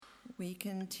We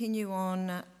continue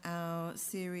on our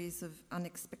series of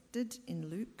Unexpected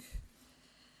in Luke.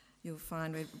 You'll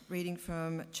find we're reading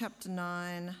from chapter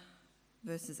 9,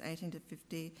 verses 18 to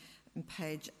 50, and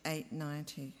page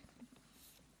 890.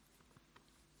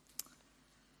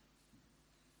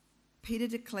 Peter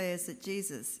declares that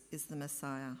Jesus is the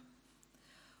Messiah.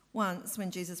 Once, when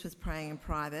Jesus was praying in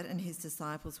private and his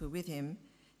disciples were with him,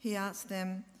 he asked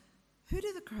them, "Who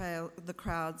do the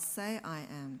crowds say I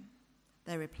am?"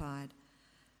 They replied,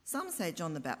 "Some say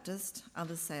John the Baptist,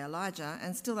 others say Elijah,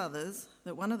 and still others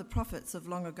that one of the prophets of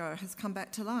long ago has come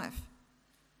back to life."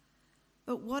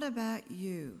 "But what about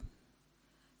you?"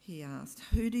 he asked.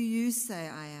 "Who do you say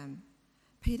I am?"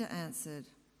 Peter answered,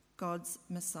 "God's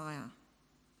Messiah."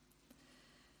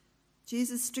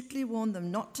 Jesus strictly warned them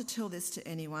not to tell this to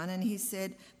anyone, and he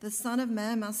said, "The Son of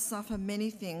Man must suffer many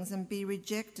things and be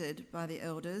rejected by the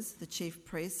elders, the chief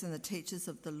priests, and the teachers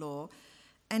of the law,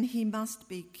 and he must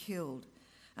be killed,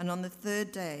 and on the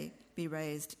third day be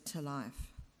raised to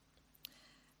life."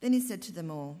 Then he said to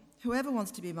them all, "Whoever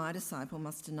wants to be my disciple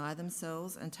must deny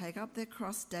themselves and take up their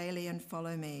cross daily and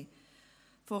follow me.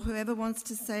 For whoever wants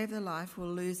to save their life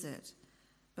will lose it,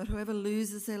 but whoever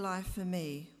loses their life for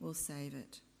me will save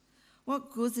it.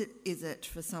 What good is it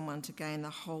for someone to gain the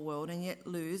whole world and yet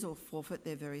lose or forfeit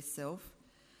their very self?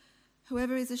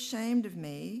 Whoever is ashamed of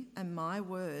me and my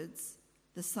words,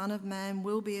 the Son of Man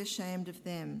will be ashamed of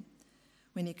them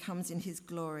when he comes in his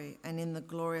glory and in the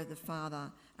glory of the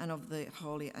Father and of the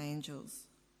holy angels.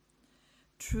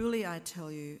 Truly I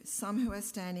tell you, some who are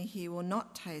standing here will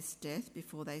not taste death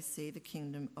before they see the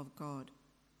kingdom of God."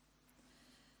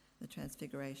 The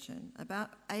Transfiguration.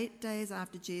 About 8 days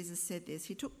after Jesus said this,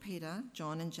 he took Peter,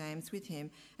 John, and James with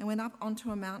him and went up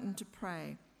onto a mountain to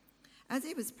pray. As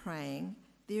he was praying,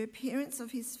 the appearance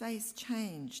of his face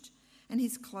changed, and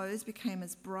his clothes became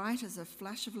as bright as a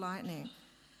flash of lightning.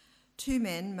 2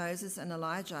 men, Moses and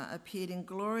Elijah, appeared in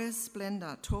glorious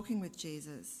splendor, talking with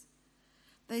Jesus.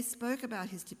 They spoke about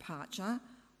his departure,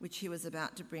 which he was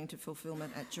about to bring to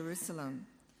fulfillment at Jerusalem.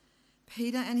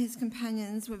 Peter and his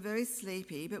companions were very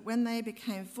sleepy, but when they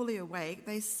became fully awake,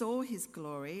 they saw his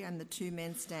glory and the 2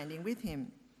 men standing with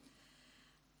him.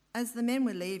 As the men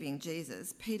were leaving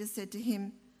Jesus, Peter said to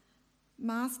him,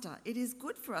 "Master, it is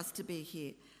good for us to be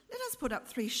here. Let us put up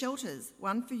 3 shelters,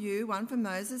 one for you, one for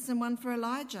Moses, and one for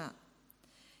Elijah."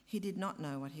 He did not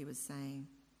know what he was saying.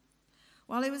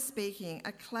 While he was speaking,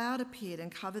 a cloud appeared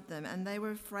and covered them, and they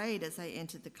were afraid as they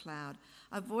entered the cloud.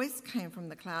 A voice came from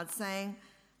the cloud saying,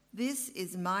 "This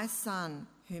is my Son,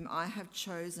 whom I have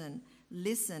chosen.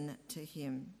 Listen to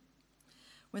him."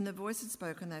 When the voice had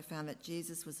spoken, they found that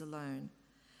Jesus was alone.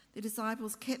 The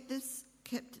disciples kept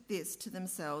this to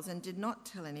themselves and did not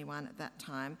tell anyone at that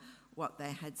time what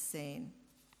they had seen.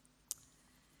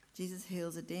 Jesus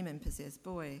heals a demon-possessed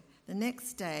boy. The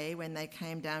next day, when they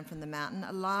came down from the mountain,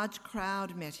 a large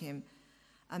crowd met him.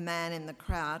 A man in the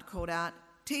crowd called out,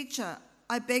 "Teacher,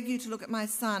 I beg you to look at my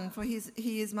son, for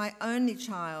he is my only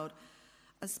child."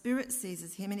 A spirit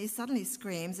seizes him and he suddenly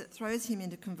screams. It throws him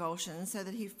into convulsions so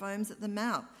that he foams at the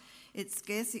mouth. It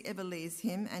scarcely ever leaves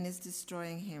him and is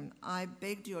destroying him. I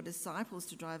begged your disciples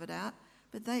to drive it out,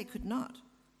 but they could not.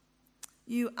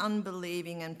 "You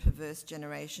unbelieving and perverse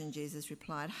generation," Jesus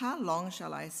replied, "how long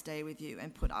shall I stay with you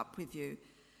and put up with you?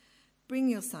 Bring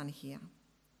your son here."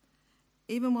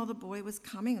 Even while the boy was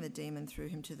coming, the demon threw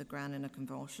him to the ground in a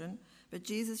convulsion. But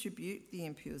Jesus rebuked the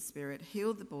impure spirit,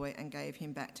 healed the boy, and gave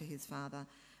him back to his father.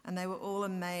 And they were all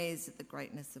amazed at the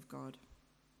greatness of God.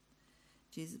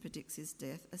 Jesus predicts his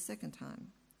death a second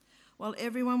time. While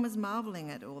everyone was marveling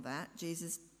at all that he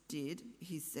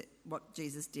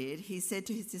said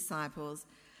to his disciples,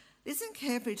 "Listen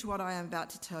carefully to what I am about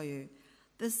to tell you.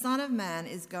 The Son of Man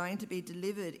is going to be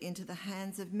delivered into the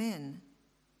hands of men."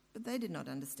 But they did not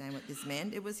understand what this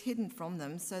meant. It was hidden from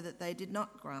them so that they did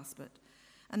not grasp it,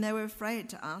 and they were afraid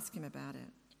to ask him about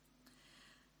it.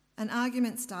 An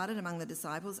argument started among the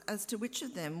disciples as to which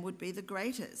of them would be the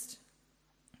greatest.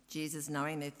 Jesus,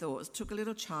 knowing their thoughts, took a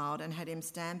little child and had him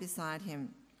stand beside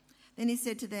him. Then he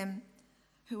said to them,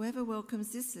 "Whoever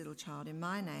welcomes this little child in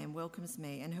my name welcomes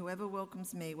me, and whoever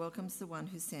welcomes me welcomes the one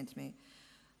who sent me.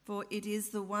 For it is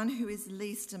the one who is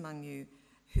least among you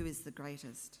who is the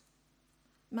greatest."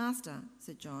 "Master,"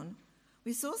 said John,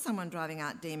 "we saw someone driving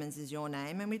out demons in your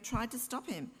name, and we tried to stop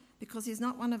him because he's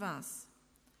not one of us."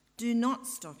 "Do not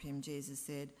stop him," Jesus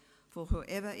said, "for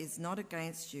whoever is not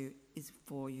against you is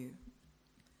for you."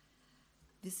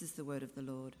 This is the word of the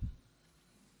Lord.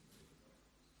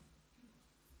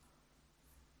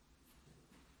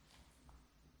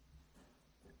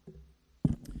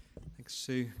 Thanks,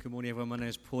 Sue. Good morning, everyone. My name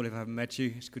is Paul, if I haven't met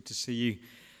you. It's good to see you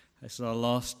This is our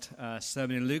last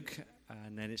sermon in Luke,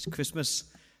 and then it's Christmas.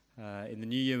 In the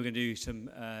new year, we're going to do some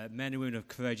men and women of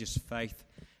courageous faith,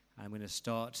 and we're going to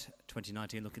start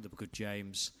 2019, look at the book of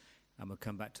James, and we'll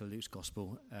come back to Luke's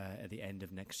Gospel at the end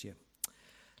of next year.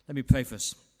 Let me pray for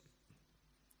us.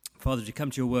 Father, as we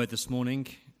come to your word this morning,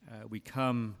 we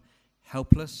come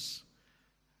helpless.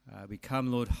 We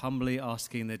come, Lord, humbly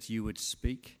asking that you would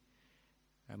speak,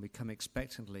 and we come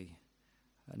expectantly,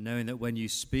 knowing that when you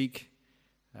speak,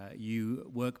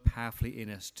 you work powerfully in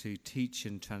us to teach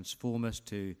and transform us,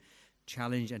 to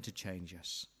challenge and to change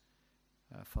us.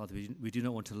 Father, we do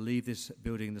not want to leave this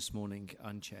building this morning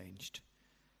unchanged.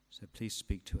 So please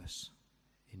speak to us.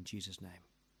 In Jesus' name,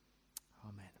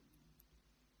 amen.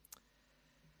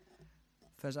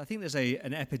 First, I think there's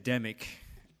an epidemic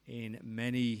in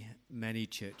many, many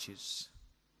churches.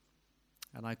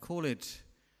 And I call it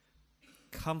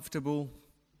comfortable,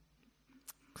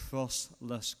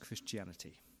 crossless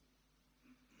Christianity.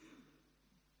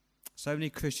 So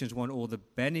many Christians want all the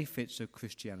benefits of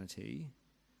Christianity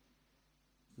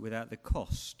without the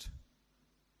cost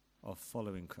of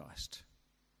following Christ.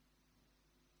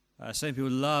 Some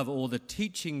people love all the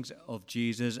teachings of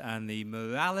Jesus and the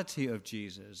morality of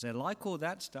Jesus. They like all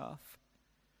that stuff,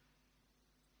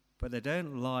 but they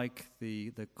don't like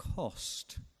the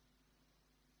cost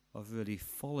of really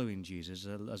following Jesus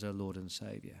as our Lord and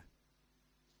Savior.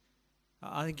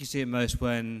 I think you see it most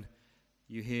when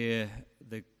you hear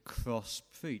the cross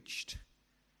preached.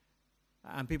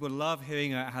 And people love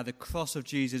hearing how the cross of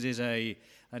Jesus is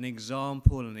an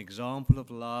example of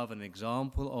love, an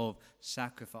example of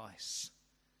sacrifice.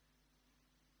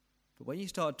 But when you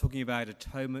start talking about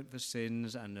atonement for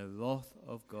sins and the wrath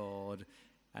of God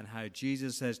and how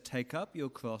Jesus says, take up your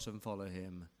cross and follow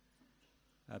him,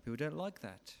 people don't like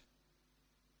that.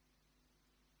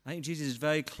 I think Jesus is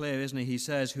very clear, isn't he? He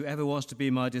says, whoever wants to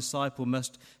be my disciple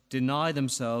must deny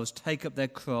themselves, take up their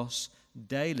cross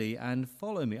daily and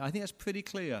follow me. I think that's pretty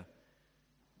clear.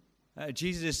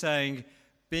 Jesus is saying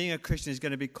being a Christian is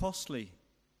going to be costly.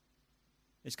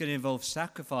 It's going to involve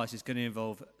sacrifice. It's going to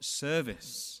involve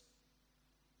service.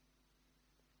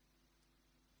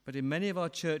 But in many of our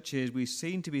churches, we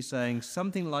seem to be saying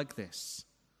something like this.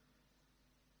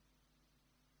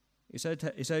 It's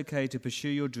okay to pursue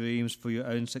your dreams for your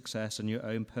own success and your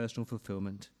own personal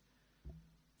fulfillment.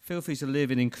 Feel free to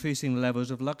live in increasing levels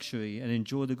of luxury and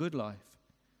enjoy the good life.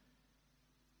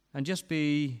 And just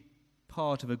be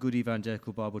part of a good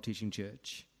evangelical Bible teaching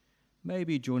church.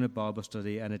 Maybe join a Bible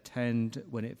study and attend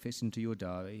when it fits into your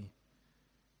diary.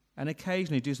 And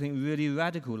occasionally do something really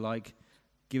radical like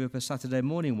give up a Saturday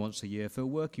morning once a year for a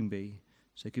working bee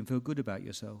so you can feel good about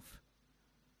yourself.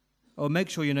 Or make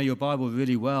sure you know your Bible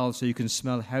really well so you can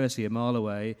smell heresy a mile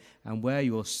away and wear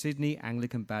your Sydney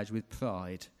Anglican badge with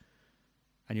pride,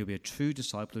 and you'll be a true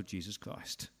disciple of Jesus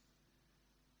Christ.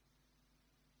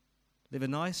 Live a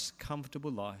nice,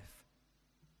 comfortable life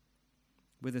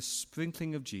with a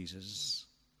sprinkling of Jesus,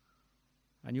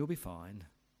 and you'll be fine.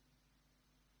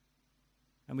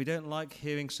 And we don't like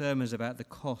hearing sermons about the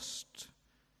cost,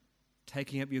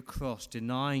 taking up your cross,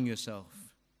 denying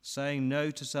yourself, saying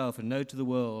no to self and no to the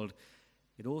world.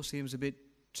 It all seems a bit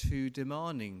too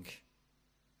demanding.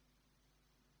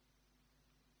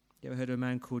 You ever heard of a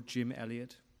man called Jim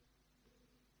Elliot?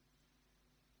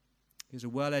 He was a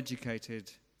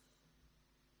well-educated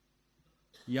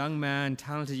young man,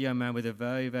 talented young man with a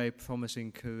very, very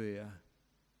promising career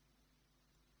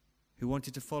who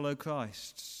wanted to follow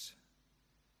Christ.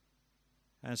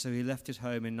 And so he left his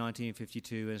home in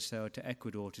 1952 and sailed to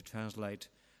Ecuador to translate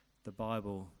the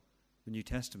Bible, the New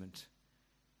Testament,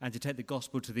 and to take the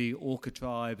gospel to the Auca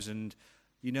tribes. And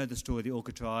you know the story of the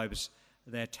Auca tribes.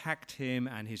 They attacked him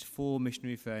and his 4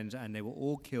 missionary friends, and they were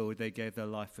all killed. They gave their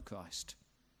life for Christ.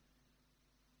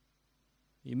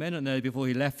 You may not know, before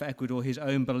he left for Ecuador, his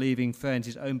own believing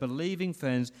friends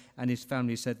and his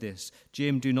family said this: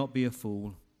 Jim, do not be a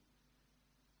fool.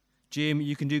 Jim,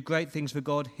 you can do great things for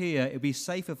God here. It'll be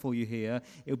safer for you here.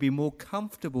 It'll be more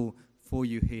comfortable for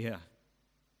you here.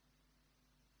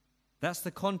 That's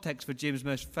the context for Jim's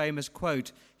most famous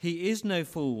quote. He is no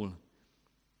fool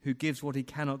who gives what he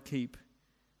cannot keep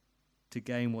to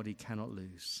gain what he cannot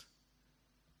lose.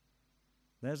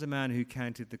 There's a man who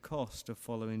counted the cost of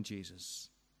following Jesus.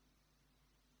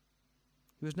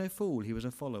 He was no fool, he was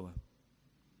a follower.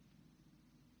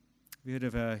 Have you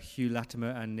heard of Hugh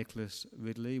Latimer and Nicholas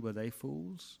Ridley? Were they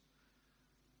fools?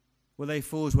 Were they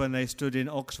fools when they stood in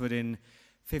Oxford in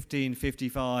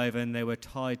 1555 and they were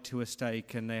tied to a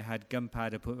stake and they had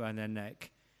gunpowder put around their neck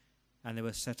and they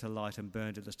were set alight and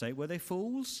burned at the stake? Were they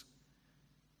fools?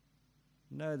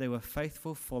 No, they were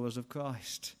faithful followers of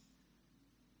Christ.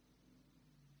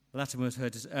 Latimer was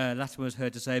heard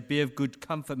to say, "Be of good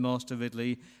comfort, Master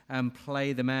Ridley, and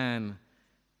play the man.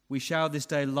 We shall this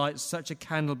day light such a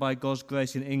candle by God's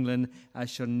grace in England as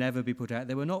shall never be put out."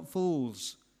 They were not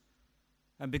fools.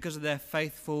 And because of their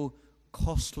faithful,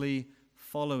 costly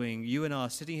following, you and I are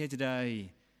sitting here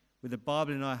today with the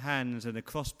Bible in our hands and the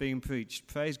cross being preached.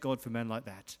 Praise God for men like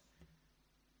that.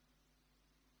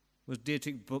 Was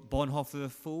Dietrich Bonhoeffer a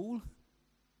fool?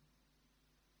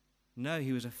 No,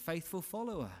 he was a faithful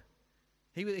follower.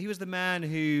 He was the man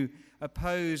who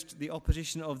opposed the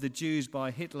opposition of the Jews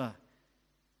by Hitler.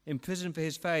 Imprisoned for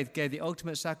his faith, gave the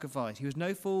ultimate sacrifice. He was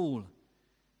no fool.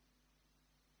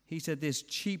 He said this: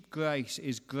 cheap grace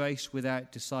is grace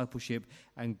without discipleship,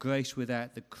 and grace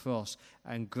without the cross,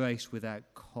 and grace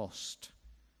without cost.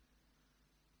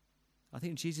 I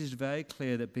think Jesus is very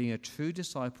clear that being a true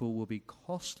disciple will be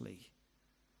costly.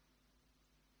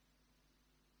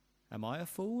 Am I a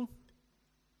fool?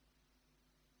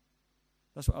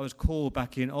 That's what I was called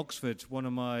back in Oxford. One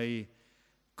of my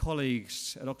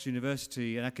colleagues at Oxford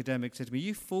University, an academic, said to me,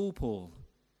 "You fool, Paul.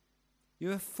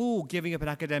 You're a fool giving up an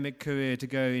academic career to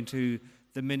go into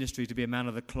the ministry to be a man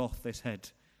of the cloth," they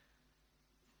said.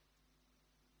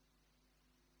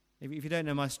 If you don't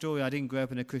know my story, I didn't grow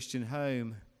up in a Christian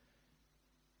home.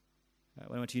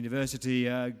 When I went to university,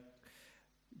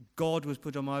 God was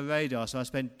put on my radar, so I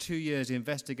spent 2 years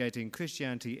investigating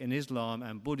Christianity and Islam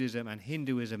and Buddhism and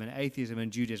Hinduism and atheism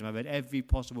and Judaism. I read every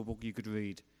possible book you could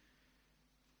read.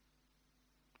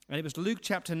 And it was Luke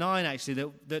chapter 9,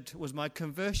 actually, that was my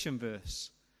conversion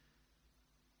verse.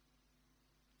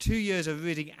 2 years of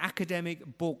reading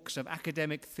academic books of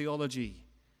academic theology.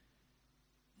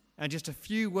 And just a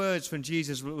few words from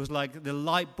Jesus was like the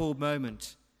light bulb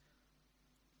moment.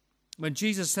 When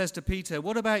Jesus says to Peter,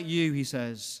 "What about you?" he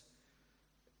says.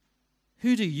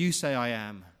 "Who do you say I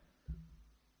am?"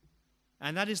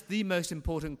 And that is the most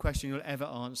important question you'll ever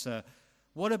answer.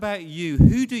 What about you?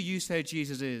 Who do you say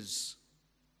Jesus is?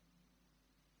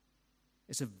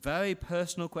 It's a very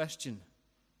personal question.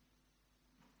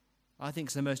 I think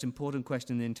it's the most important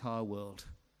question in the entire world.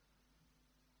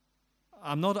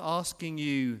 I'm not asking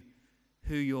you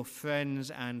who your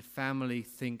friends and family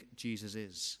think Jesus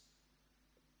is.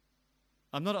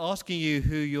 I'm not asking you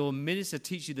who your minister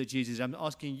teaches you that Jesus is. I'm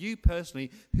asking you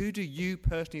personally, who do you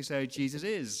personally say Jesus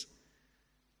is?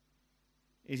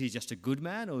 Is he just a good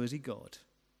man, or is he God?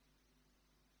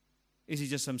 Is he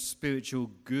just some spiritual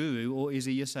guru, or is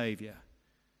he your Savior?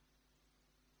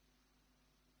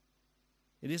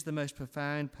 It is the most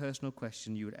profound personal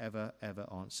question you would ever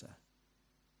answer.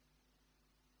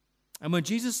 And when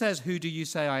Jesus says, "Who do you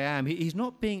say I am?" he's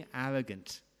not being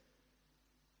arrogant.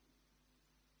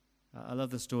 I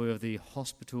love the story of the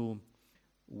hospital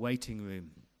waiting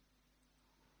room.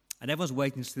 And everyone's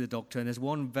waiting to see the doctor, and there's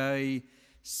one very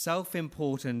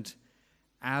self-important,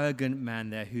 arrogant man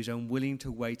there who's unwilling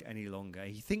to wait any longer.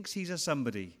 He thinks he's a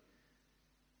somebody.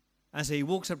 And so he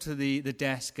walks up to the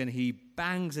desk, and he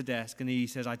bangs the desk, and he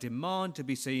says, "I demand to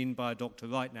be seen by a doctor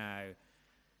right now."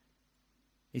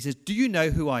 He says, "Do you know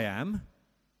who I am?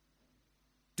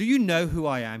 Do you know who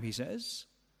I am?" he says.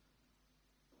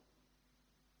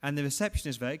 And the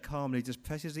receptionist very calmly just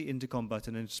presses the intercom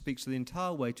button and speaks to the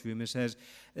entire waiting room and says,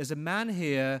 "There's a man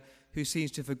here who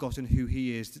seems to have forgotten who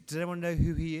he is. Does anyone know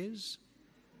who he is?"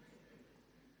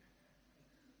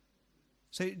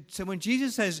 So when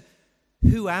Jesus says,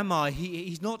 "Who am I?"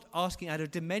 he's not asking out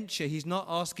of dementia. He's not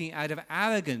asking out of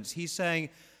arrogance. He's saying,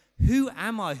 "Who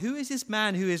am I? Who is this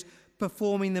man who is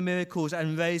performing the miracles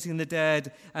and raising the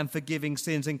dead and forgiving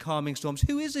sins and calming storms?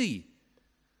 Who is he?"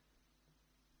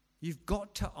 You've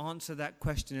got to answer that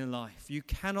question in life. You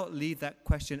cannot leave that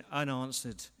question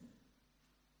unanswered.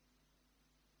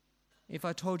 If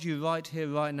I told you right here,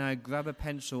 right now, grab a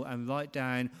pencil and write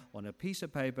down on a piece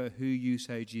of paper who you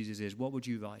say Jesus is, what would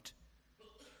you write?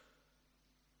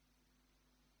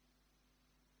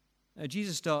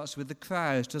 Jesus starts with the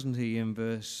crowds, doesn't he, in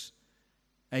verse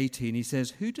 18. He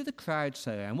says, "Who do the crowd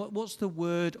say I am?" What's the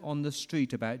word on the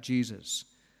street about Jesus?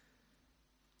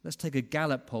 Let's take a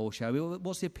Gallup poll, shall we?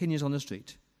 What's the opinions on the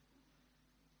street?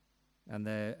 And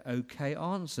they're okay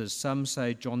answers. Some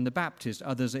say John the Baptist,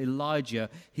 others Elijah.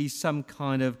 He's some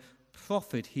kind of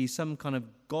prophet. He's some kind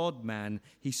of God-man.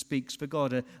 He speaks for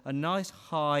God. A nice,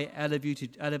 high,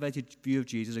 elevated view of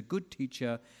Jesus, a good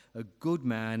teacher, a good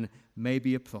man,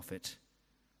 maybe a prophet.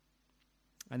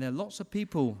 And there are lots of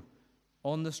people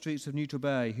on the streets of Neutral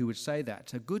Bay who would say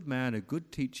that. A good man, a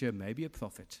good teacher, maybe a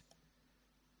prophet.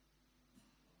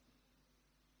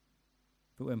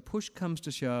 But when push comes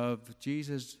to shove,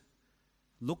 Jesus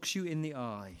looks you in the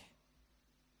eye.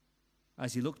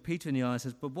 As he looked Peter in the eye and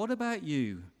says, "But what about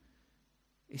you?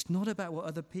 It's not about what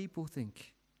other people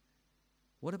think.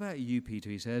 What about you, Peter?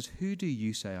 He says, who do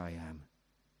you say I am?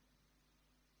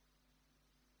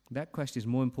 That question is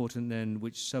more important than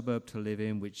which suburb to live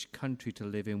in, which country to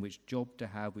live in, which job to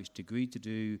have, which degree to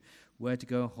do, where to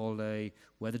go on holiday,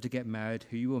 whether to get married,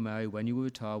 who you will marry, when you will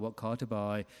retire, what car to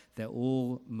buy. They're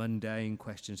all mundane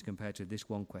questions compared to this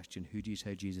one question: who do you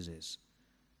say Jesus is?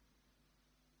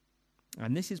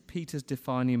 And this is Peter's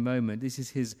defining moment. This is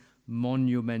his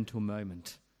monumental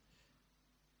moment.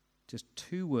 Just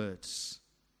 2 words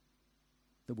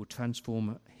that will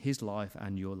transform his life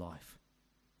and your life.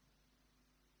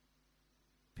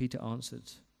 Peter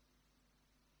answered,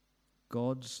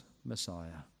 God's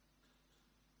Messiah.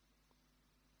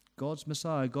 God's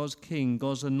Messiah, God's King,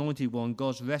 God's anointed one,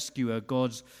 God's rescuer,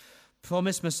 God's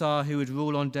promised Messiah who would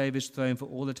rule on David's throne for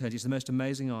all eternity. It's the most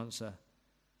amazing answer.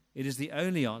 It is the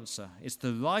only answer. It's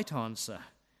the right answer.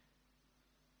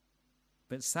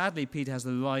 But sadly, Peter has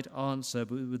the right answer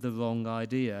but with the wrong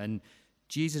idea. And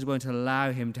Jesus won't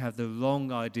allow him to have the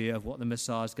wrong idea of what the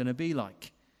Messiah is going to be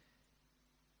like.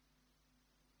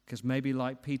 Because maybe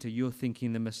like Peter, you're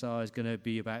thinking the Messiah is going to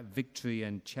be about victory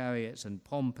and chariots and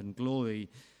pomp and glory.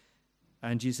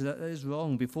 And Jesus said, that is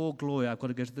wrong. Before glory, I've got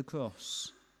to go to the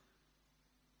cross.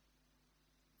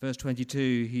 Verse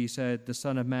 22, he said, the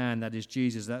Son of Man, that is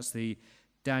Jesus, that's the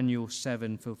Daniel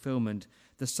 7 fulfillment.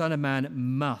 The Son of Man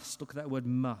must, look at that word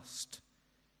must.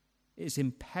 It's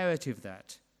imperative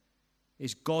that.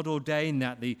 It's God ordained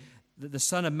that the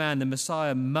Son of Man, the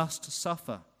Messiah, must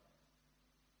suffer.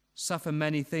 Suffer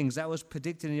many things. That was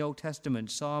predicted in the Old Testament.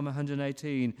 Psalm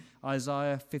 118,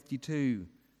 Isaiah 52.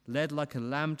 Led like a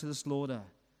lamb to the slaughter.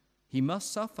 He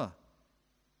must suffer.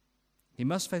 He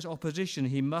must face opposition.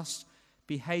 He must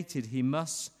be hated. He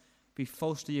must be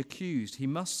falsely accused. He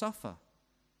must suffer.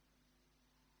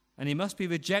 And he must be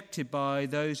rejected by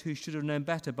those who should have known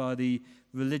better, by the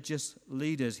religious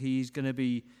leaders. He's going to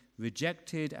be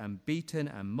rejected and beaten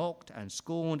and mocked and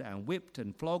scorned and whipped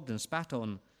and flogged and spat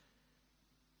on.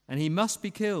 And he must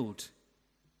be killed.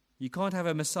 You can't have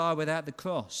a Messiah without the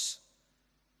cross.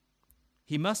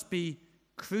 He must be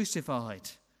crucified.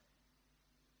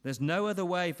 There's no other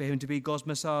way for him to be God's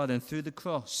Messiah than through the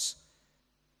cross,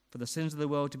 for the sins of the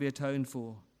world to be atoned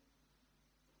for.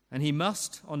 And he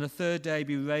must, on the 3rd day,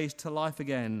 be raised to life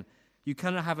again. You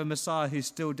cannot have a Messiah who's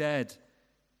still dead.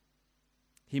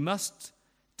 He must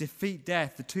defeat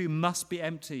death. The tomb must be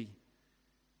empty.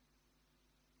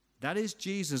 That is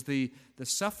Jesus, the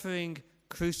suffering,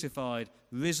 crucified,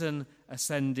 risen,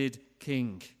 ascended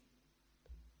King.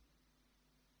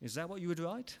 Is that what you would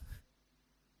write?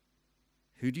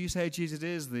 Who do you say Jesus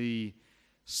is? The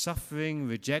suffering,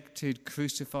 rejected,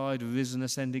 crucified, risen,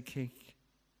 ascended King?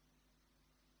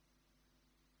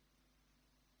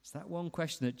 It's that one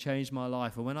question that changed my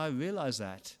life. And when I realized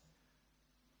that,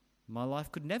 my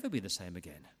life could never be the same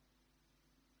again.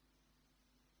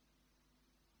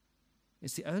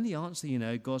 It's the only answer,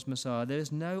 God's Messiah. There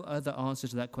is no other answer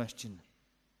to that question.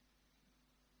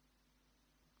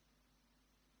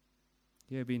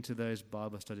 You ever been to those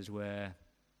Bible studies where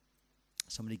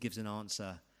somebody gives an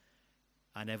answer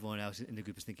and everyone else in the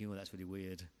group is thinking, oh, that's really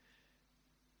weird.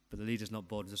 But the leader's not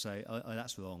bothered to say, oh,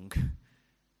 that's wrong.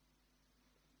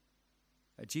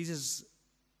 Jesus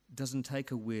doesn't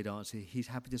take a weird answer. He's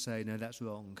happy to say, no, that's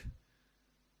wrong.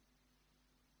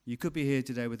 You could be here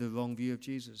today with a wrong view of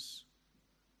Jesus.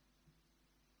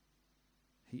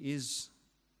 He is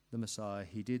the Messiah.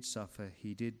 He did suffer.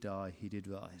 He did die. He did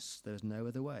rise. There's no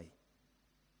other way.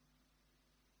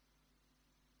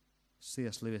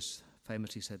 C.S. Lewis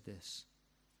famously said this: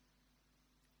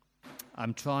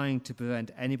 I'm trying to prevent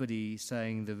anybody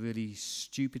saying the really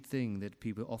stupid thing that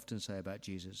people often say about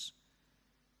Jesus.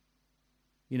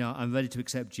 I'm ready to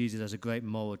accept Jesus as a great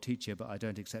moral teacher, but I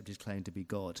don't accept his claim to be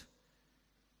God.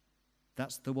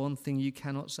 That's the one thing you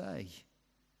cannot say.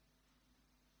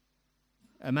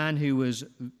 A man who was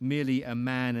merely a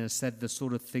man and said the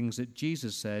sort of things that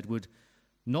Jesus said would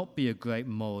not be a great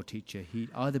moral teacher. He'd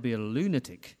either be a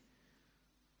lunatic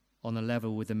on a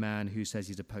level with the man who says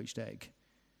he's a poached egg,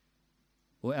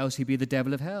 or else he'd be the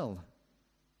devil of hell.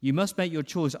 You must make your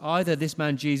choice. Either this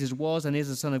man Jesus was and is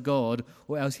the Son of God,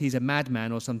 or else he's a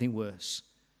madman or something worse.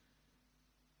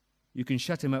 You can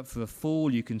shut him up for a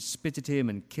fool, you can spit at him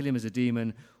and kill him as a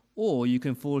demon, or you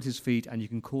can fall at his feet and you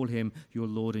can call him your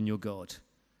Lord and your God.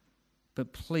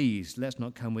 But please, let's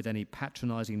not come with any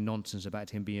patronizing nonsense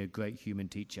about him being a great human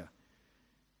teacher.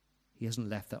 He hasn't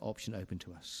left that option open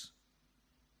to us.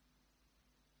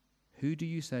 Who do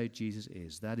you say Jesus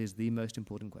is? That is the most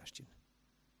important question.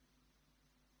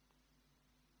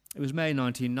 It was May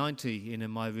 1990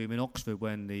 in my room in Oxford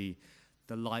when the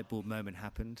light bulb moment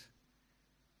happened.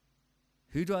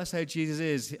 Who do I say Jesus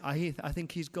is? I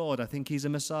think he's God. I think he's a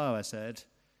Messiah, I said.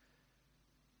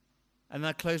 And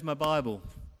I closed my Bible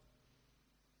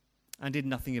and did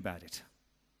nothing about it.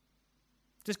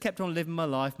 Just kept on living my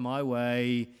life my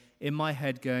way, in my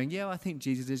head going, yeah, I think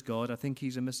Jesus is God. I think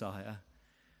he's a Messiah.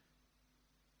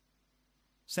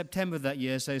 September of that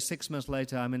year, so 6 months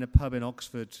later, I'm in a pub in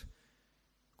Oxford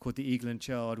called the Eagle and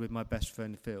Child with my best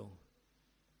friend Phil.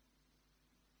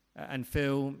 And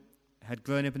Phil had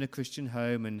grown up in a Christian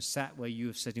home and sat where you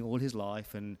were sitting all his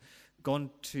life and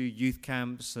gone to youth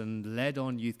camps and led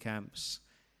on youth camps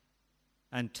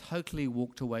and totally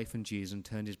walked away from Jesus and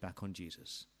turned his back on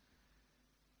Jesus.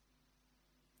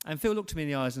 And Phil looked at me in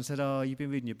the eyes and said, oh, you've been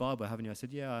reading your Bible, haven't you? I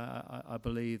said, yeah, I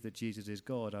believe that Jesus is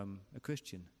God. I'm a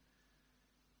Christian.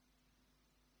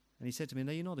 And he said to me,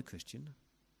 no, you're not a Christian.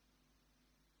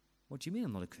 What do you mean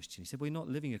I'm not a Christian? He said, well, you're not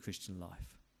living a Christian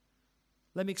life.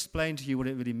 Let me explain to you what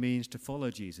it really means to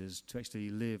follow Jesus, to actually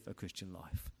live a Christian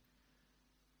life.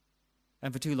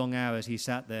 And for 2 long hours, he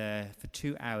sat there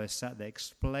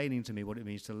explaining to me what it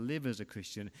means to live as a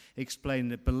Christian, explaining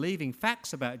that believing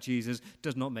facts about Jesus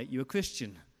does not make you a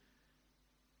Christian.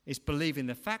 It's believing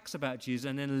the facts about Jesus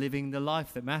and then living the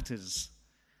life that matters.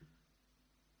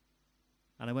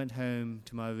 And I went home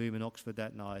to my room in Oxford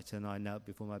that night and I knelt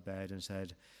before my bed and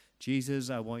said, Jesus,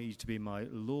 I want you to be my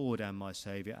Lord and my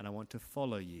Saviour, and I want to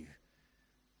follow you.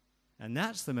 And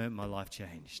that's the moment my life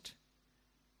changed.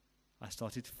 I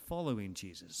started following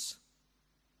Jesus.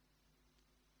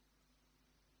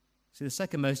 See, the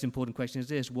second most important question is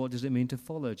this: what does it mean to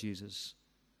follow Jesus?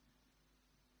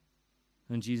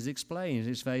 And Jesus explains,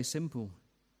 it's very simple,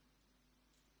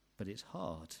 but it's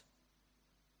hard.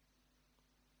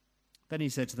 Then he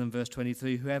said to them, verse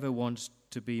 23, whoever wants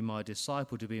to be my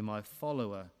disciple, to be my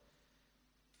follower,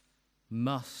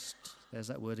 must, there's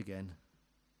that word again,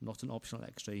 not an optional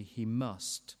extra, he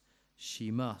must,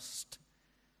 she must,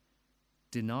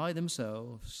 deny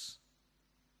themselves,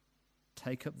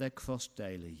 take up their cross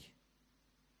daily,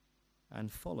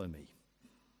 and follow me.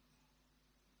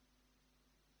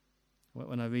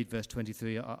 When I read verse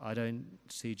 23, I don't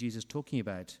see Jesus talking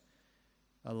about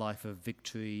a life of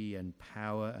victory and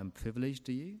power and privilege,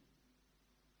 do you?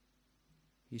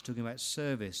 He's talking about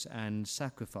service and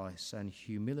sacrifice and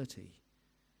humility.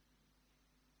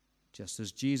 Just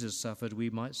as Jesus suffered, we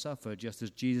might suffer. Just as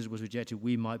Jesus was rejected,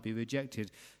 we might be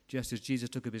rejected. Just as Jesus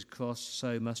took up his cross,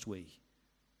 so must we.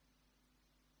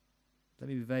 Let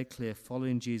me be very clear.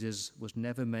 Following Jesus was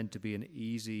never meant to be an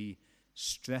easy,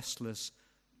 stressless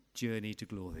journey to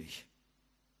glory.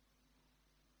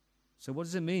 So what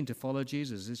does it mean to follow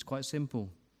Jesus? It's quite simple.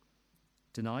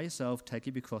 Deny yourself, take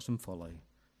up your cross and follow.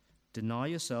 Deny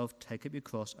yourself, take up your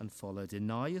cross and follow.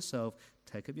 Deny yourself,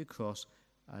 take up your cross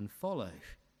and follow.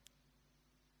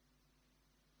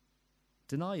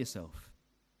 Deny yourself.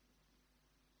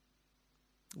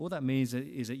 All that means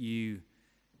is that you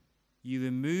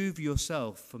remove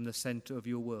yourself from the center of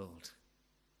your world.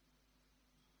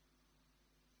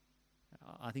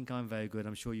 I think I'm very good,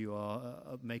 I'm sure you are,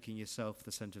 at making yourself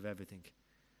the center of everything.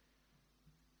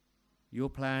 Your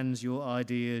plans, your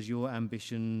ideas, your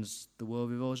ambitions, the world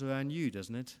revolves around you,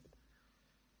 doesn't it?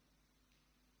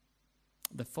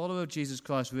 The follower of Jesus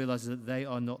Christ realizes that they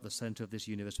are not the center of this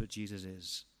universe, but Jesus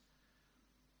is.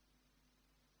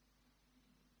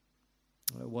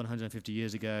 150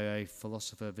 years ago, a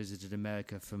philosopher visited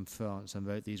America from France and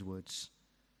wrote these words.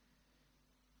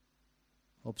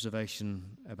 Observation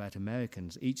about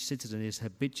Americans. Each citizen is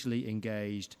habitually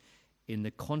engaged in the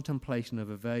contemplation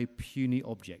of a very puny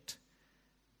object,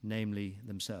 namely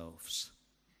themselves.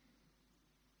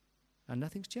 And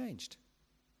nothing's changed.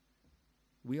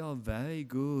 We are very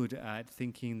good at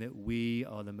thinking that we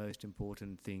are the most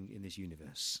important thing in this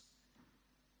universe.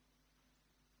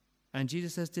 And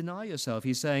Jesus says, deny yourself.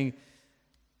 He's saying,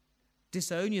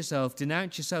 disown yourself,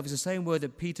 denounce yourself. It's the same word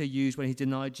that Peter used when he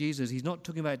denied Jesus. He's not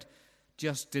talking about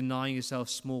just denying yourself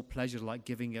small pleasures like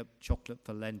giving up chocolate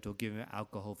for Lent or giving up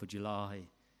alcohol for July.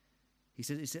 He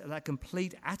says it's that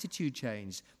complete attitude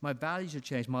change. My values have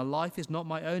changed. My life is not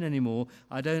my own anymore.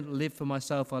 I don't live for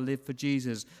myself. I live for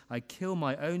Jesus. I kill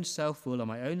my own self-will and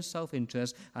my own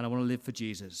self-interest, and I want to live for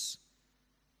Jesus.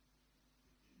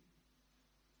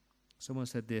 Someone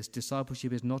said this: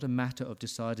 discipleship is not a matter of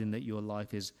deciding that your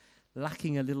life is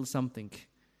lacking a little something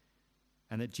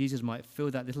and that Jesus might fill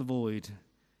that little void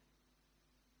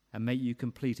and make you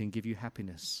complete and give you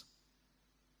happiness.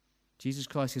 Jesus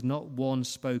Christ is not one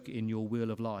spoke in your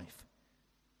wheel of life.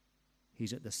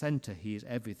 He's at the center. He is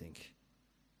everything.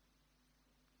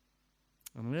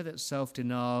 And I know that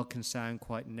self-denial can sound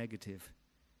quite negative,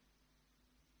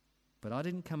 but I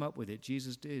didn't come up with it.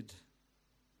 Jesus did.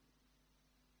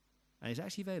 And it's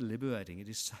actually very liberating. It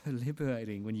is so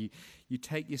liberating when you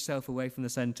take yourself away from the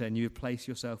center and you replace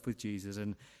yourself with Jesus,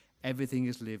 and everything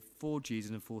is lived for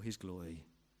Jesus and for his glory.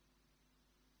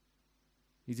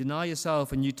 You deny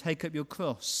yourself and you take up your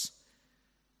cross.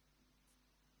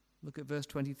 Look at verse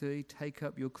 23. Take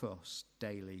up your cross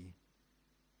daily.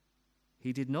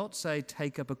 He did not say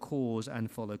take up a cause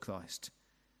and follow Christ.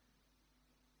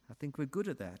 I think we're good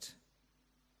at that.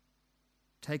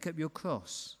 Take up your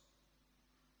cross.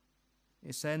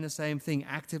 It's saying the same thing.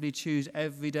 Actively choose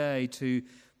every day to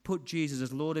put Jesus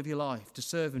as Lord of your life, to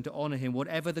serve him, to honor him,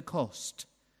 whatever the cost.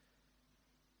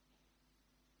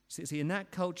 See, in that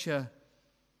culture,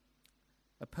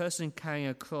 a person carrying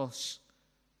a cross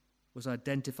was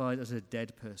identified as a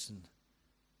dead person.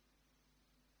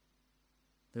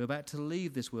 They were about to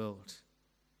leave this world.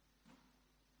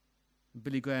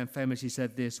 Billy Graham famously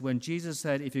said this: when Jesus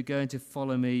said, if you're going to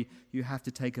follow me, you have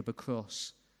to take up a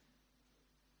cross,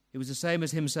 it was the same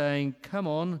as him saying, come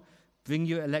on, bring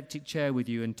your electric chair with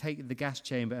you and take the gas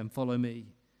chamber and follow me.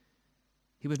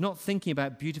 He was not thinking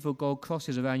about beautiful gold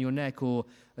crosses around your neck, or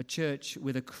a church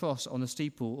with a cross on the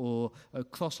steeple, or a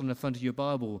cross on the front of your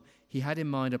Bible. He had in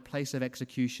mind a place of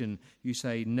execution. You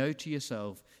say no to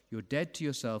yourself, you're dead to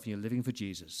yourself, and you're living for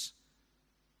Jesus.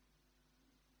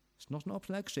 It's not an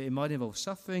optional extra. It might involve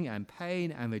suffering and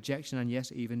pain and rejection and,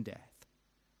 yes, even death.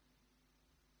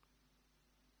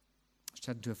 I was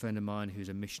chatting to a friend of mine who's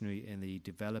a missionary in the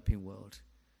developing world.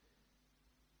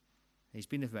 He's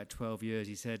been there for about 12 years.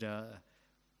 He said,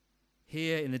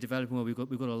 here in the developing world,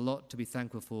 we've got a lot to be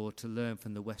thankful for, to learn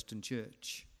from the Western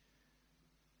church.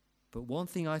 But one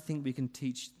thing I think we can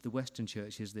teach the Western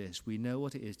church is this: we know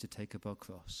what it is to take up our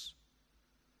cross.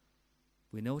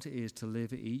 We know what it is to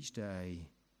live each day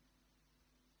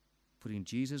putting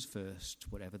Jesus first,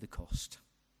 whatever the cost.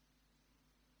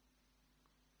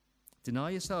 Deny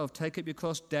yourself, take up your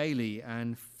cross daily,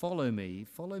 and follow me.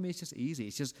 Follow me is just easy.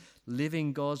 It's just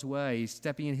living God's way,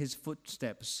 stepping in his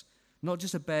footsteps, not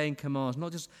just obeying commands,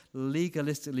 not just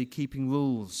legalistically keeping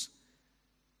rules,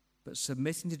 but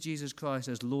submitting to Jesus Christ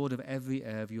as Lord of every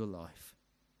area of your life.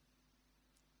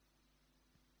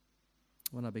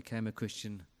 When I became a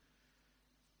Christian,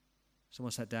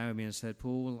 someone sat down with me and said,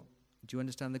 Paul, do you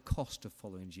understand the cost of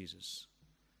following Jesus?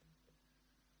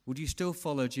 Would you still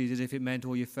follow Jesus if it meant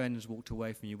all your friends walked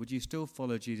away from you? Would you still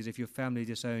follow Jesus if your family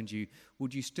disowned you?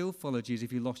 Would you still follow Jesus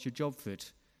if you lost your job for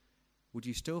it? Would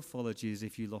you still follow Jesus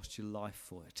if you lost your life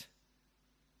for it?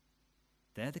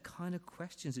 They're the kind of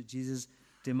questions that Jesus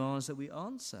demands that we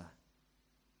answer.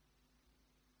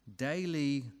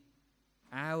 Daily,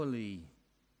 hourly,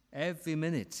 every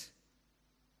minute,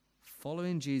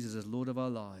 following Jesus as Lord of our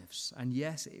lives. And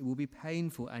yes, it will be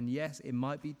painful, and yes, it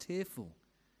might be tearful.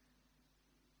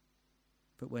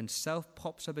 But when self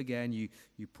pops up again, you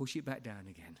push it back down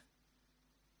again.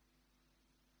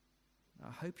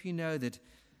 I hope you know that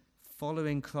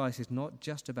following Christ is not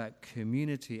just about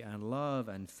community and love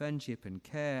and friendship and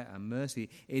care and mercy.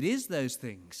 It is those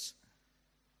things.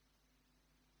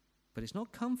 But it's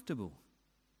not comfortable.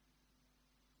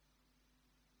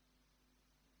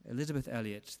 Elizabeth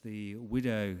Elliot, the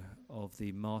widow of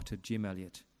the martyr Jim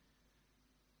Elliot,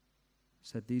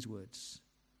 said these words: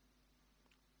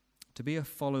 to be a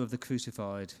follower of the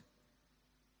crucified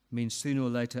means sooner or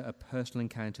later a personal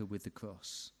encounter with the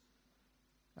cross.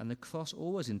 And the cross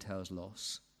always entails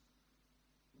loss.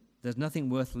 There's nothing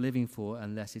worth living for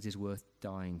unless it is worth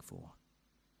dying for.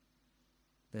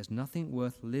 There's nothing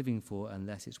worth living for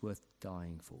unless it's worth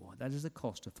dying for. That is the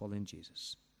cost of following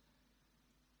Jesus.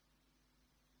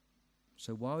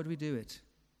 So why would we do it?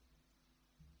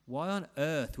 Why on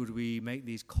earth would we make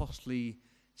these costly,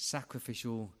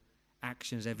 sacrificial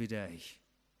actions every day?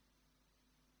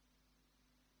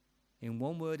 In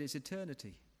one word, it's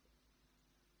eternity.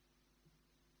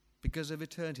 Because of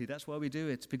eternity, that's why we do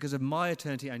it. Because of my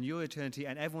eternity and your eternity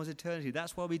and everyone's eternity,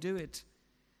 that's why we do it.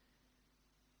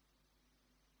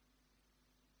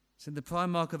 So the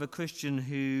prime mark of a Christian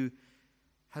who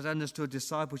has understood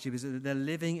discipleship is that they're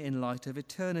living in light of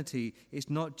eternity. It's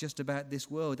not just about this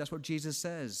world. That's what Jesus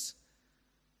says.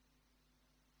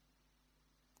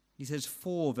 He says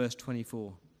 4, verse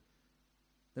 24.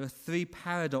 There are 3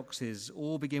 paradoxes,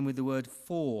 all begin with the word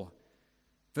for.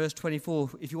 Verse 24,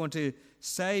 if you want to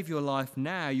save your life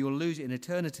now, you'll lose it in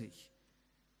eternity.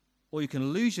 Or you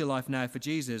can lose your life now for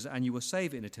Jesus and you will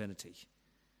save it in eternity.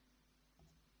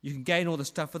 You can gain all the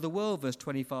stuff of the world, verse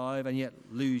 25, and yet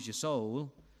lose your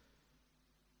soul.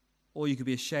 Or you could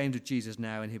be ashamed of Jesus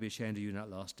now and he'll be ashamed of you in that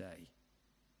last day.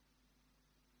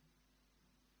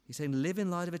 He's saying live in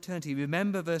light of eternity.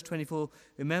 Remember, verse 24,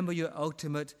 remember your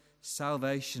ultimate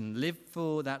salvation. Live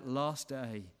for that last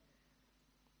day.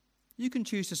 You can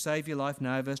choose to save your life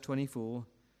now, verse 24.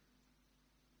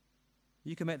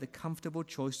 You can make the comfortable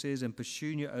choices and pursue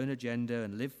your own agenda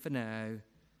and live for now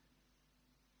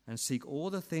and seek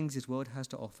all the things this world has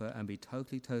to offer and be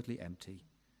totally, totally empty.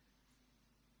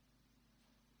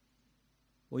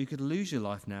 Or you could lose your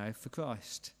life now for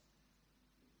Christ.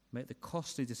 Make the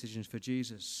costly decisions for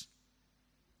Jesus.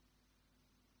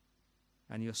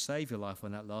 And you'll save your life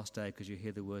on that last day because you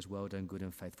hear the words, well done, good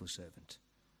and faithful servant.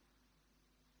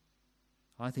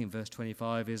 I think verse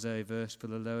 25 is a verse for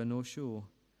the lower North Shore.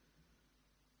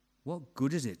 What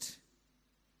good is it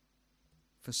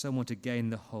for someone to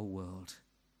gain the whole world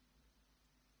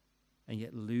and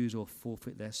yet lose or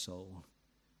forfeit their soul?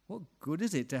 What good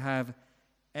is it to have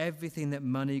everything that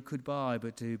money could buy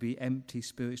but to be empty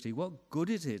spiritually? What good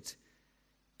is it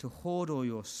to hoard all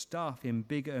your stuff in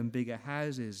bigger and bigger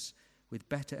houses with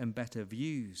better and better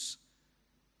views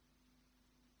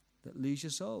that lose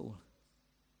your soul?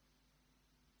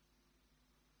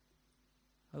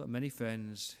 I've got many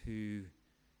friends who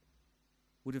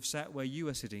would have sat where you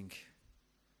are sitting,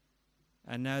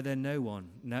 and now they're no one.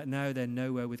 Now they're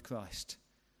nowhere with Christ.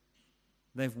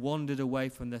 They've wandered away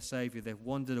from their Saviour. They've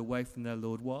wandered away from their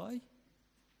Lord. Why?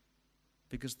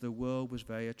 Because the world was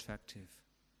very attractive,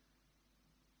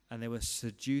 and they were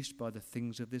seduced by the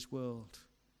things of this world.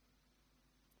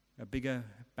 A bigger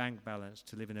bank balance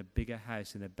to live in a bigger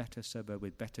house in a better suburb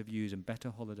with better views and better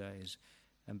holidays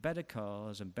and better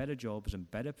cars and better jobs and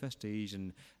better prestige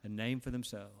and a name for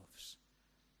themselves.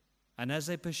 And as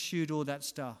they pursued all that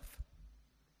stuff,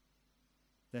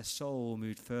 their soul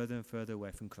moved further and further away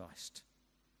from Christ.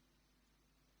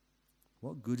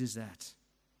 What good is that?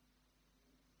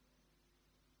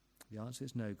 The answer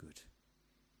is no good.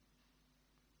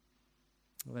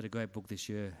 I read a great book this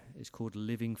year. It's called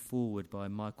Living Forward by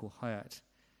Michael Hyatt.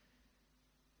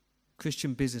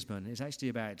 Christian businessman. It's actually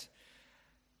about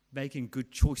making good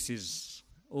choices,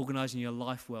 organising your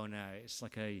life well now. It's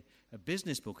like a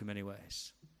business book in many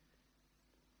ways.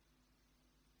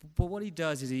 But what he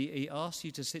does is he asks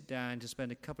you to sit down to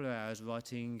spend a couple of hours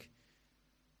writing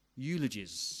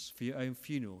eulogies for your own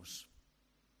funerals.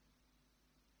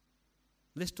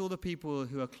 List all the people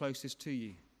who are closest to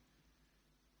you.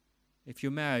 If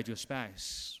you're married, your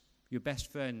spouse, your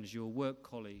best friends, your work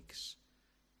colleagues.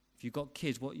 If you've got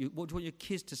kids, what do you want your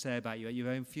kids to say about you at your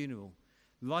own funeral?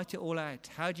 Write it all out.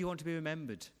 How do you want to be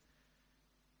remembered?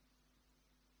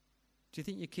 Do you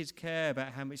think your kids care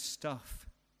about how much stuff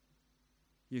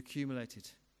you accumulated?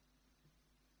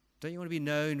 Don't you want to be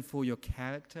known for your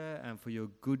character and for your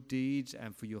good deeds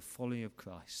and for your following of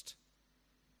Christ?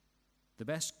 The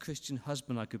best Christian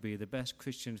husband I could be, the best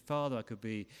Christian father I could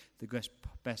be, the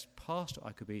best pastor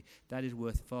I could be, that is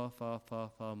worth far, far,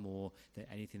 far, far more than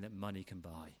anything that money can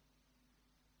buy.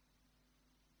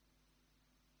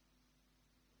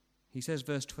 He says,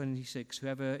 verse 26,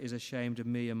 whoever is ashamed of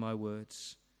me and my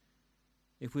words,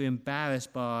 if we're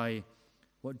embarrassed by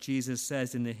what Jesus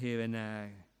says in the here and now,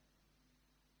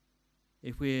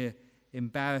 if we're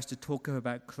embarrassed to talk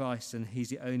about Christ and he's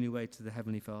the only way to the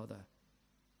Heavenly Father,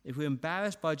 if we're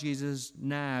embarrassed by Jesus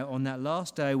now on that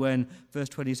last day when, verse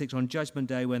 26, on Judgment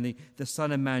Day, when the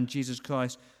Son of Man, Jesus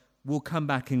Christ, will come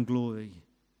back in glory,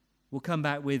 will come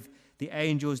back with the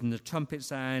angels and the trumpet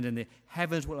sound and the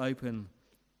heavens will open,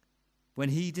 when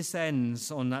he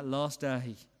descends on that last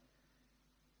day,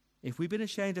 if we've been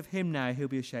ashamed of him now, he'll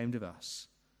be ashamed of us.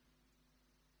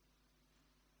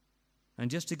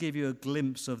 And just to give you a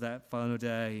glimpse of that final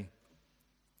day,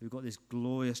 we've got this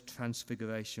glorious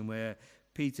transfiguration where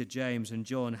Peter, James, and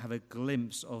John have a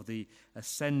glimpse of the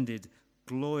ascended,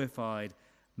 glorified,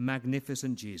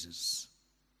 magnificent Jesus.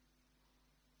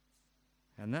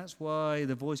 And that's why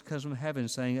the voice comes from heaven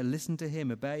saying, listen to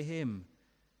him, obey him.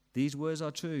 These words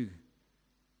are true.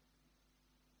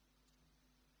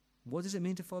 What does it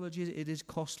mean to follow Jesus? It is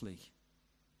costly,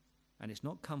 and it's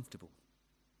not comfortable.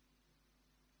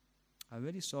 I'm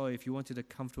really sorry if you wanted a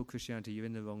comfortable Christianity, you're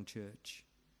in the wrong church.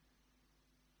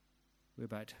 We're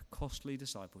about costly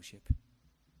discipleship.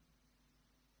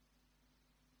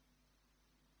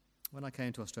 When I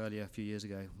came to Australia a few years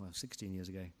ago, 16 years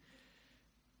ago,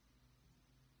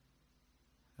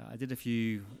 I did a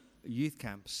few youth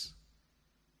camps,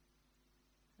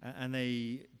 and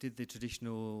they did the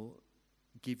traditional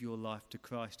give your life to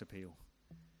Christ appeal.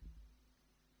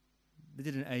 They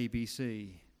did an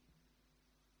ABC.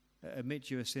 Admit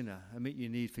you're a sinner. Admit you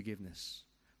need forgiveness.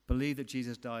 Believe that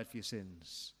Jesus died for your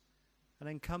sins. And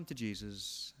then come to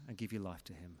Jesus and give your life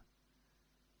to him.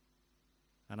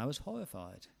 And I was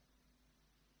horrified.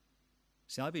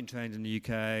 See, I've been trained in the UK,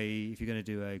 if you're going to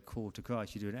do a call to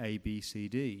Christ, you do an A, B, C,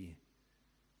 D.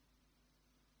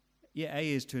 Yeah, A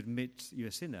is to admit you're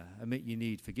a sinner, admit you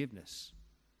need forgiveness.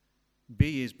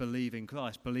 B is believe in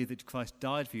Christ, believe that Christ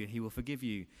died for you and he will forgive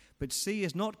you. But C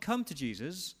is not come to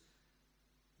Jesus.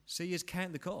 C is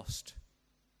count the cost.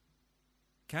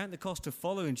 Count the cost of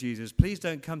following Jesus. Please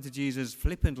don't come to Jesus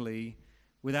flippantly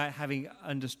without having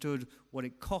understood what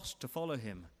it costs to follow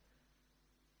him.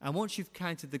 And once you've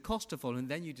counted the cost of following,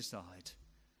 then you decide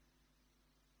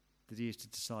that he is to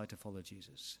decide to follow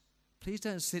Jesus. Please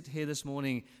don't sit here this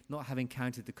morning not having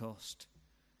counted the cost.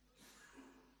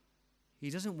 He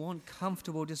doesn't want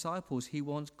comfortable disciples. He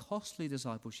wants costly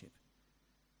discipleship.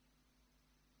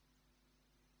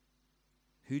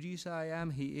 Who do you say I am?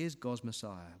 He is God's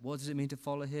Messiah. What does it mean to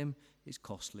follow him? It's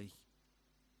costly.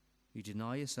 You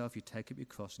deny yourself, you take up your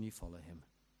cross, and you follow him.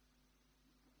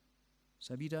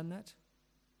 So have you done that?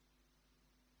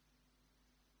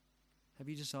 Have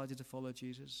you decided to follow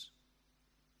Jesus?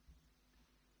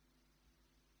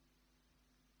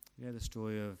 You know the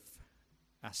story of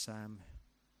Assam,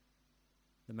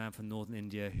 the man from northern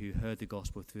India who heard the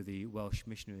gospel through the Welsh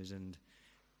missionaries and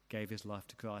gave his life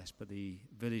to Christ, but the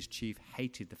village chief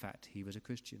hated the fact he was a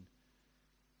Christian.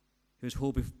 He was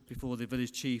hauled before the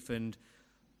village chief and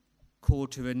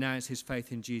called to renounce his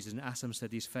faith in Jesus, and Assam said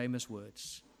these famous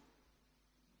words,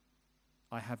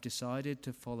 "I have decided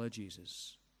to follow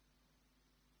Jesus.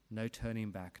 No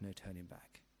turning back, no turning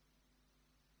back."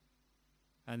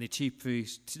 And the chief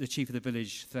of the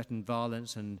village threatened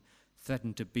violence and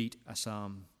threatened to beat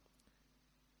Assam.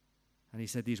 And he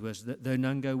said these words, "Though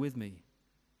none go with me,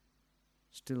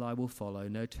 still I will follow,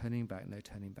 no turning back, no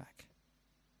turning back."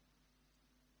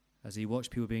 As he watched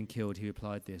people being killed, he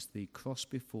replied this, "The cross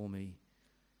before me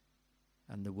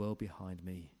and the world behind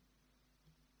me,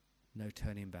 no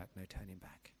turning back, no turning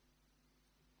back."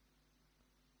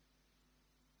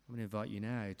 I'm going to invite you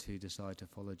now to decide to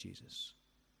follow Jesus.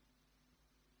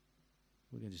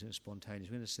 We're going to do something spontaneous.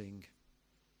 We're going to sing,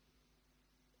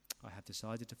 "I have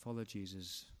decided to follow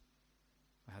Jesus.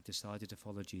 I have decided to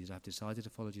follow Jesus. I have decided to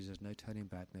follow Jesus. No turning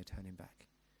back, no turning back."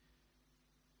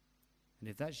 And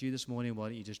if that's you this morning, why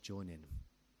don't you just join in?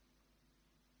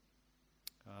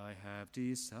 I have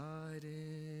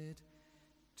decided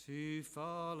to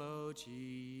follow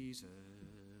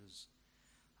Jesus.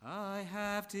 I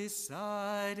have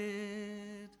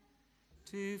decided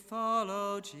to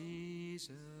follow Jesus.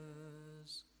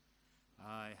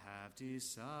 I have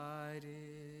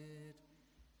decided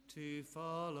to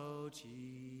follow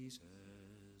Jesus.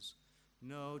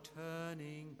 No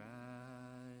turning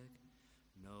back,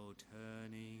 no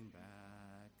turning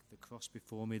back. The cross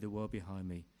before me, the world behind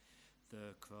me.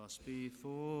 The cross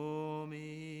before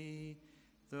me,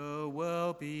 the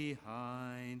world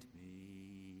behind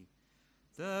me.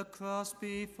 The cross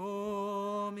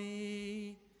before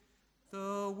me,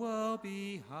 the world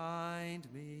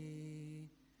behind me.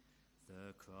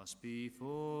 The cross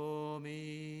before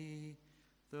me,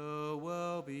 the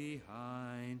world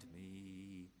behind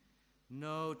me.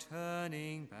 No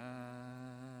turning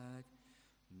back,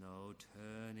 no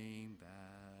turning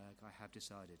back. I have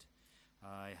decided.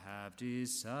 I have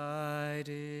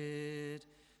decided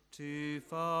to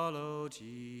follow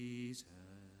Jesus.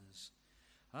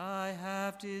 I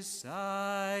have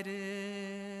decided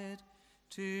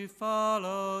to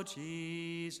follow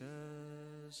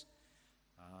Jesus.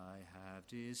 I have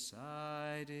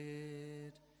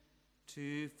decided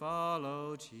to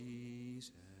follow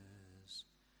Jesus.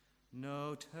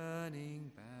 No turning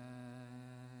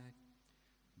back,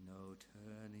 no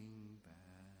turning back.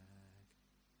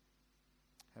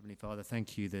 Heavenly Father,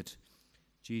 thank you that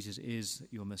Jesus is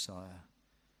your Messiah,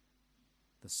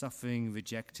 the suffering,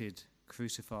 rejected,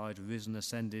 crucified, risen,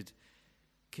 ascended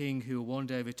King who will one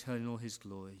day return in all his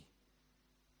glory.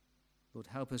 Lord,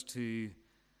 help us to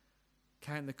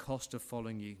count the cost of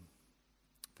following you.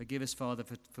 Forgive us, Father,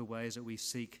 for ways that we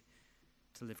seek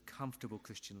to live comfortable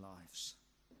Christian lives.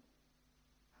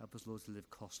 Help us, Lord, to live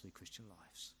costly Christian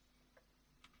lives.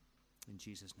 In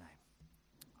Jesus' name,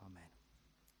 amen.